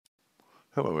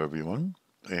Hello, everyone,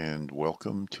 and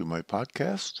welcome to my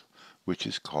podcast, which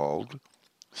is called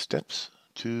Steps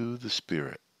to the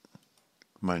Spirit.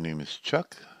 My name is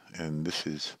Chuck, and this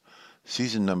is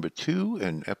season number 2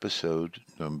 and episode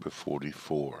number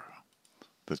 44.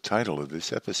 The title of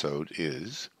this episode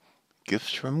is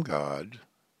Gifts from God,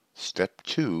 Step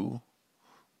 2,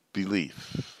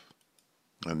 Belief.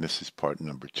 And this is part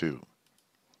number 2.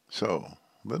 So,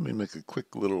 let me make a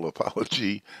quick little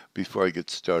apology before I get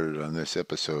started on this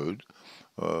episode.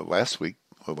 Last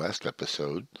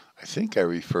episode, I think I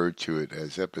referred to it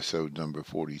as episode number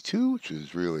 42, which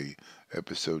is really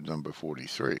episode number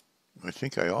 43. I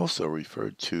think I also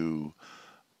referred to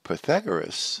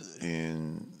Pythagoras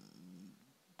in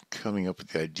coming up with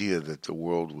the idea that the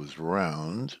world was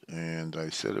round, and I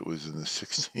said it was in the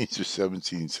 16th or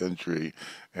 17th century,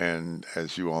 and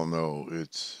as you all know,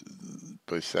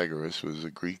 Pythagoras was a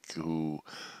Greek who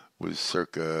was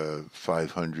circa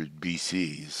 500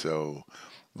 BC, so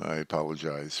I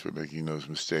apologize for making those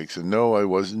mistakes. And no, I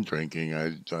wasn't drinking.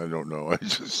 I don't know. I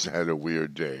just had a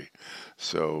weird day.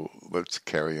 So let's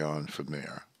carry on from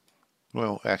there.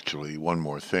 Well, actually, one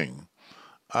more thing.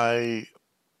 I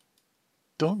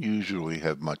don't usually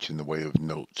have much in the way of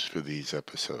notes for these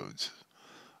episodes.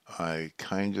 I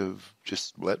kind of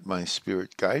just let my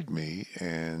spirit guide me,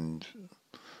 and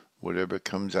whatever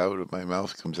comes out of my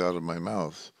mouth comes out of my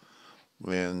mouth.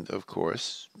 And of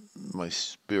course, my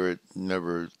spirit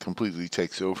never completely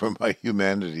takes over my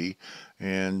humanity,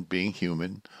 and being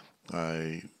human,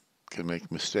 I can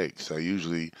make mistakes. I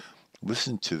usually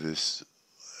listen to this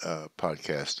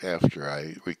podcast after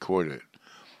I record it,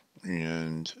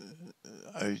 and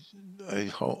I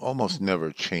almost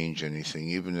never change anything,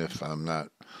 even if I'm not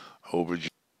over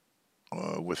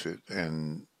with it.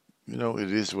 And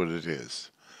it is what it is.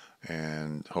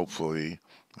 And hopefully,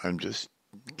 I'm just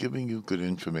giving you good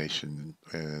information,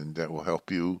 and that will help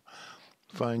you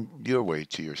find your way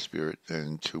to your spirit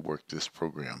and to work this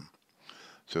program.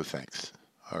 So thanks.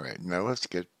 All right, now let's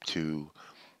get to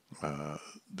uh,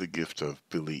 the gift of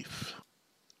belief.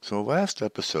 So last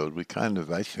episode, we kind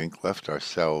of, I think, left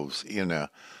ourselves in a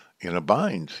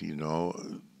bind.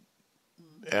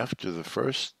 After the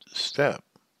first step,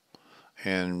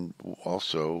 and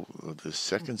also the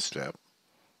second step,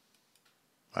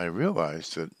 I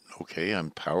realized that okay, I'm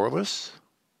powerless,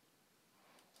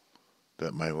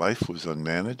 that my life was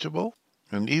unmanageable,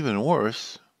 and even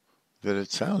worse, that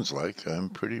it sounds like I'm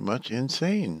pretty much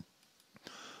insane.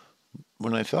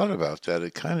 When I thought about that,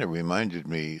 it kind of reminded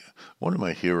me, one of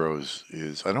my heroes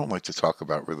is, I don't like to talk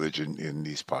about religion in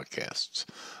these podcasts,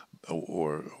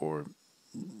 or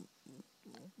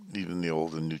even the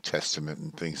Old and New Testament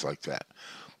and things like that.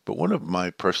 But one of my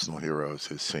personal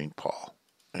heroes is St. Paul.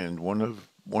 And one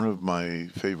of my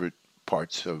favorite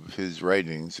parts of his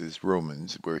writings is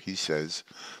Romans, where he says,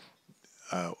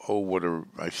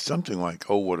 something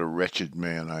like, "Oh, what a wretched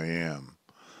man I am."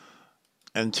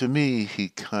 And to me, he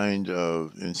kind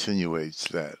of insinuates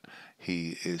that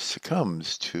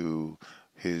succumbs to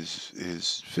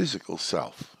his physical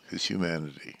self, his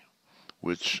humanity,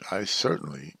 which I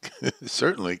certainly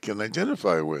certainly can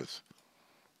identify with.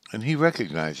 And he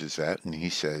recognizes that, and he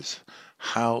says,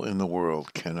 "How in the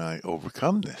world can I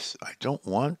overcome this? I don't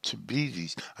want to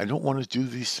I don't want to do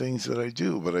these things that I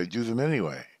do, but I do them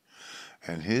anyway."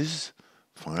 And his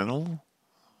final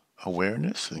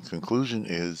awareness and conclusion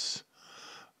is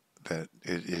that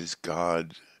it is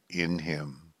God in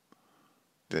him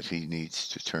that he needs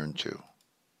to turn to.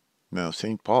 Now,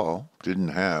 St. Paul didn't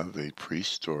have a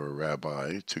priest or a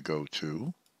rabbi to go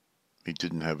to. He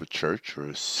didn't have a church or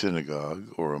a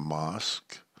synagogue or a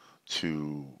mosque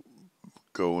to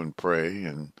go and pray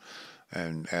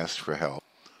and ask for help.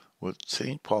 What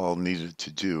St. Paul needed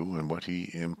to do, and what he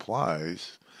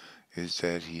implies, is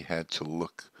that he had to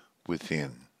look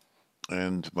within.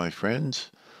 And my friends,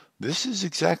 this is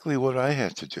exactly what I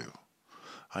had to do.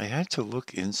 I had to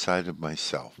look inside of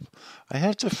myself. I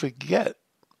had to forget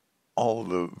all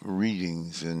the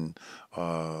readings and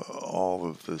all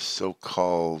of the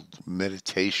so-called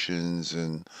meditations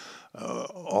and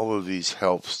all of these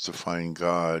helps to find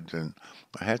God. And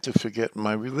I had to forget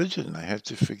my religion. I had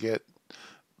to forget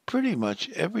pretty much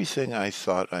everything I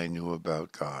thought I knew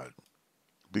about God.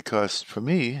 Because for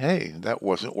me, hey, that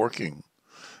wasn't working.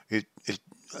 It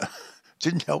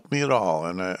didn't help me at all,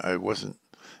 and I wasn't.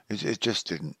 It just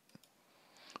didn't.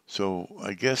 So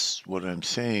I guess what I'm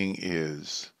saying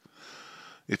is,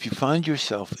 if you find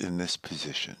yourself in this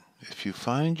position, if you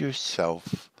find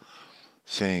yourself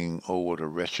saying, "Oh, what a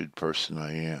wretched person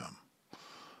I am.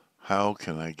 How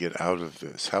can I get out of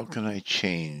this? How can I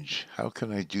change? How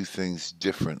can I do things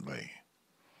differently?"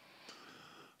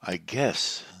 I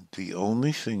guess the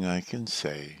only thing I can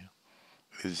say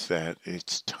is that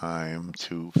it's time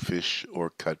to fish or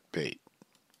cut bait.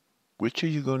 Which are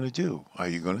you going to do? Are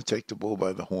you going to take the bull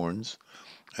by the horns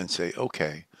and say,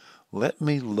 okay, let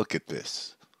me look at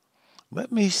this.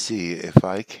 Let me see if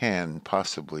I can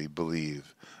possibly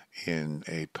believe in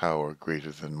a power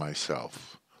greater than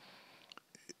myself.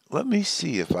 Let me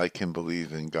see if I can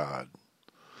believe in God.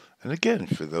 And again,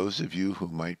 for those of you who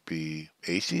might be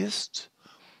atheists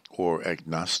or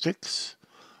agnostics,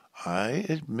 I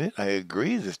admit, I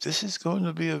agree that this is going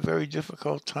to be a very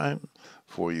difficult time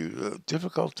for you, a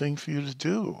difficult thing for you to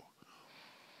do.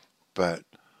 But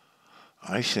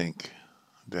I think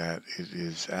that it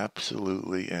is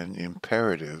absolutely an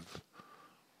imperative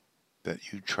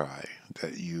that you try,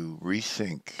 that you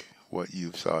rethink what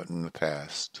you've thought in the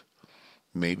past,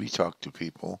 maybe talk to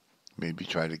people, maybe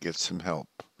try to get some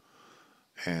help,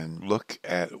 and look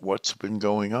at what's been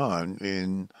going on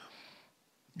in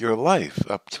your life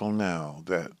up till now,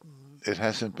 that it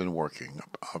hasn't been working,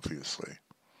 obviously.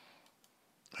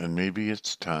 And maybe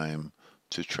it's time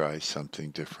to try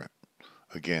something different.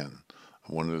 Again,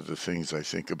 one of the things I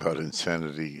think about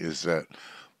insanity is that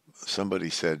somebody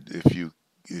said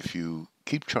if you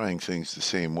keep trying things the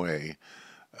same way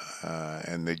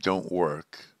and they don't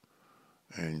work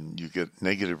and you get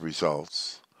negative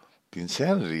results, the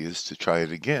insanity is to try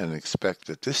it again, expect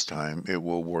that this time it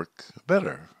will work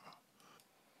better.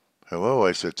 Hello,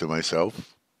 I said to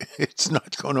myself, it's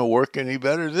not going to work any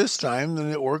better this time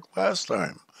than it worked last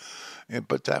time.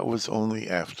 But that was only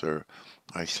after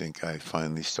I think I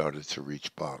finally started to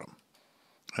reach bottom.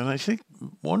 And I think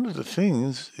one of the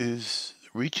things is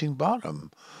reaching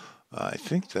bottom. I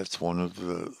think that's one of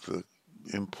the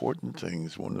important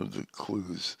things, one of the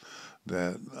clues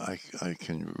that I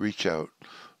can reach out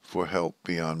for help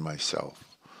beyond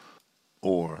myself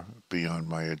or beyond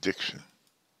my addiction.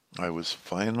 I was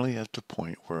finally at the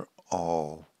point where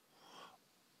all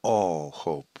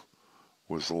hope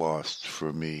was lost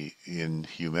for me in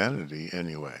humanity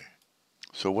anyway.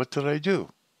 So what did I do?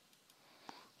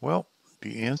 Well,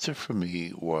 the answer for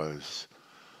me was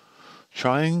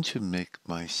trying to make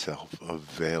myself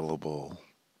available,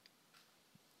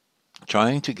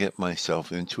 trying to get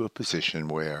myself into a position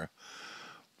where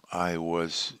I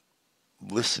was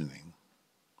listening.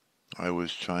 I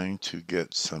was trying to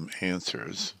get some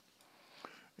answers,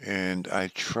 and I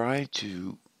tried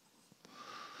to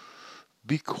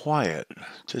be quiet,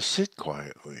 to sit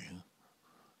quietly,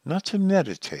 not to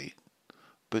meditate,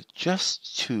 but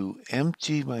just to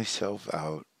empty myself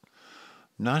out,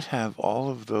 not have all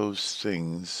of those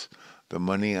things, the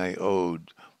money I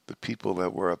owed, the people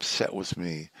that were upset with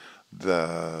me,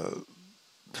 the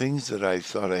things that I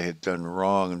thought I had done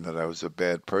wrong and that I was a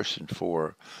bad person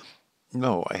for.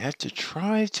 No, I had to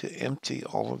try to empty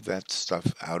all of that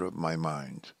stuff out of my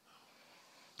mind,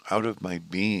 out of my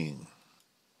being.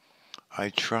 I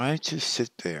tried to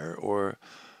sit there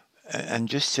and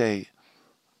just say,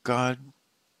 God,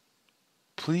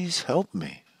 please help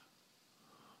me.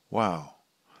 Wow.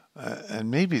 And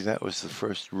maybe that was the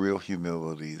first real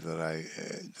humility that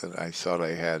I thought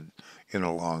I had in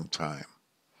a long time.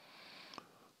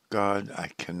 God, I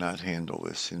cannot handle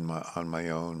this on my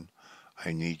own.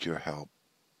 I need your help.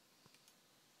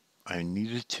 I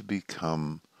needed to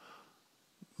become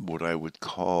what I would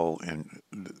call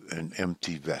an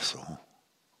empty vessel,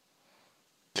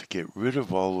 to get rid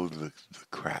of all of the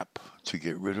crap, to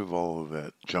get rid of all of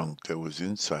that junk that was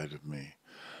inside of me,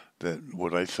 that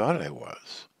what I thought I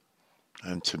was,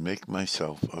 and to make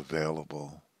myself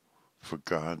available for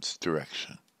God's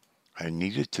direction. I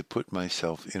needed to put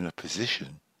myself in a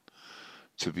position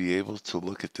to be able to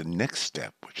look at the next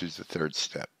step, which is the third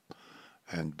step,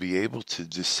 and be able to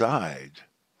decide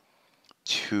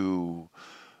to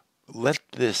let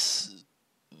this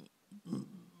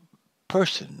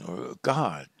person or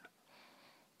God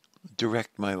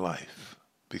direct my life,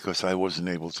 because I wasn't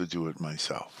able to do it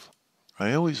myself.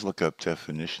 I always look up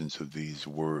definitions of these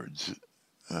words,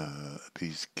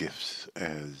 these gifts,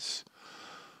 as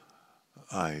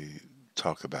I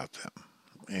talk about them.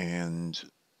 And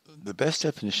the best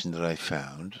definition that I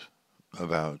found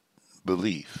about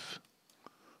belief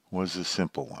was a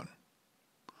simple one.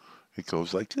 It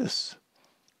goes like this: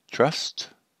 trust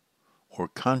or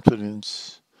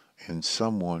confidence in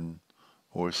someone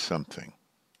or something.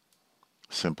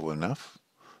 Simple enough.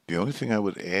 The only thing I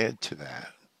would add to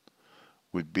that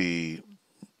would be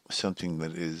something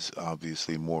that is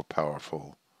obviously more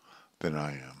powerful than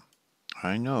I am.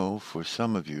 I know for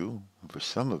some of you, for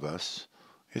some of us,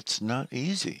 it's not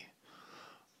easy.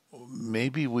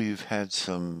 Maybe we've had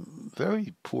some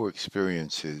very poor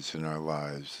experiences in our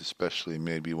lives, especially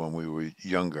maybe when we were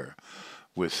younger,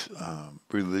 with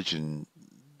religion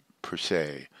per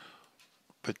se.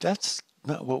 But that's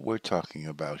not what we're talking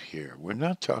about here. We're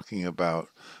not talking about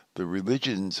the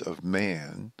religions of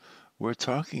man. We're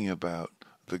talking about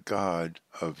the God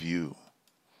of you,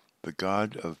 the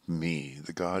God of me,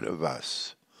 the God of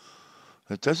us,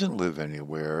 that doesn't live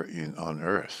anywhere on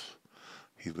earth.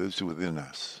 He lives within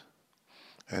us.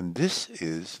 And this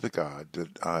is the God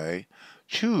that I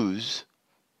choose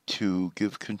to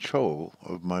give control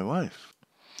of my life.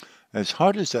 As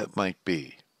hard as that might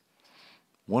be,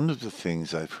 one of the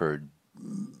things I've heard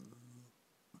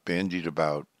bandied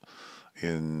about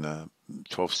in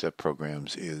 12-step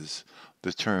programs is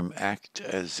the term act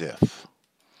as if.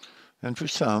 And for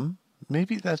some,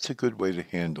 maybe that's a good way to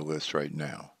handle this right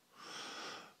now.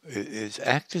 Is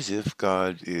act as if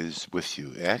God is with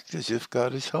you. Act as if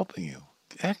God is helping you.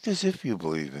 Act as if you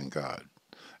believe in God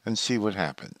and see what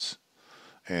happens.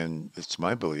 And it's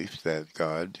my belief that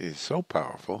God is so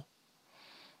powerful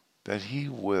that he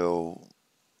will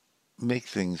make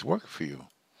things work for you.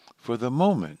 For the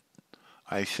moment,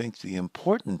 I think the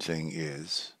important thing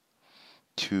is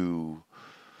to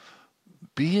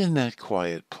be in that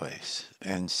quiet place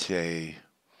and say,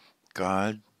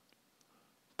 God,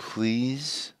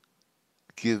 please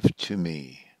give to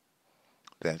me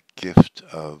that gift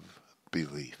of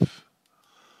belief.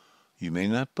 You may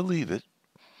not believe it,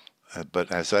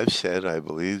 but as I've said, I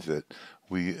believe that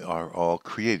we are all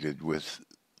created with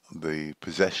the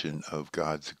possession of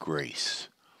God's grace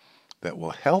that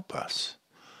will help us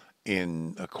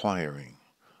in acquiring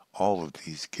all of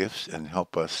these gifts and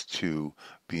help us to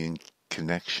be in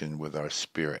connection with our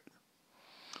spirit.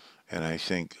 And I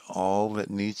think all that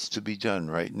needs to be done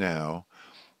right now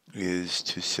is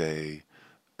to say,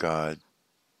 God,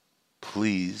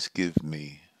 please give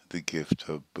me the gift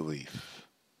of belief.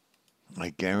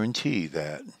 I guarantee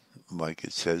that, like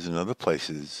it says in other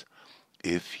places,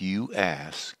 if you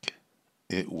ask,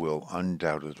 it will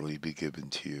undoubtedly be given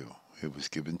to you. It was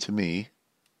given to me,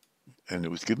 and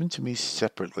it was given to me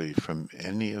separately from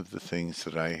any of the things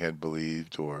that I had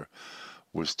believed or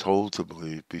was told to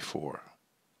believe before.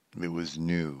 It was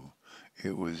new.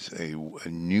 It was a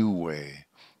new way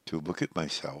to look at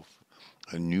myself,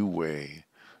 a new way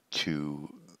to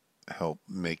help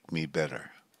make me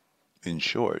better. In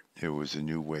short, it was a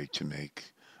new way to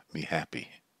make me happy.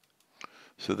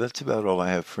 So that's about all I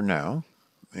have for now.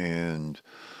 And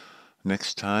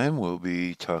next time we'll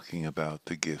be talking about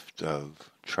the gift of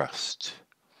trust.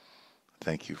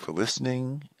 Thank you for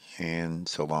listening, and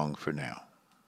so long for now.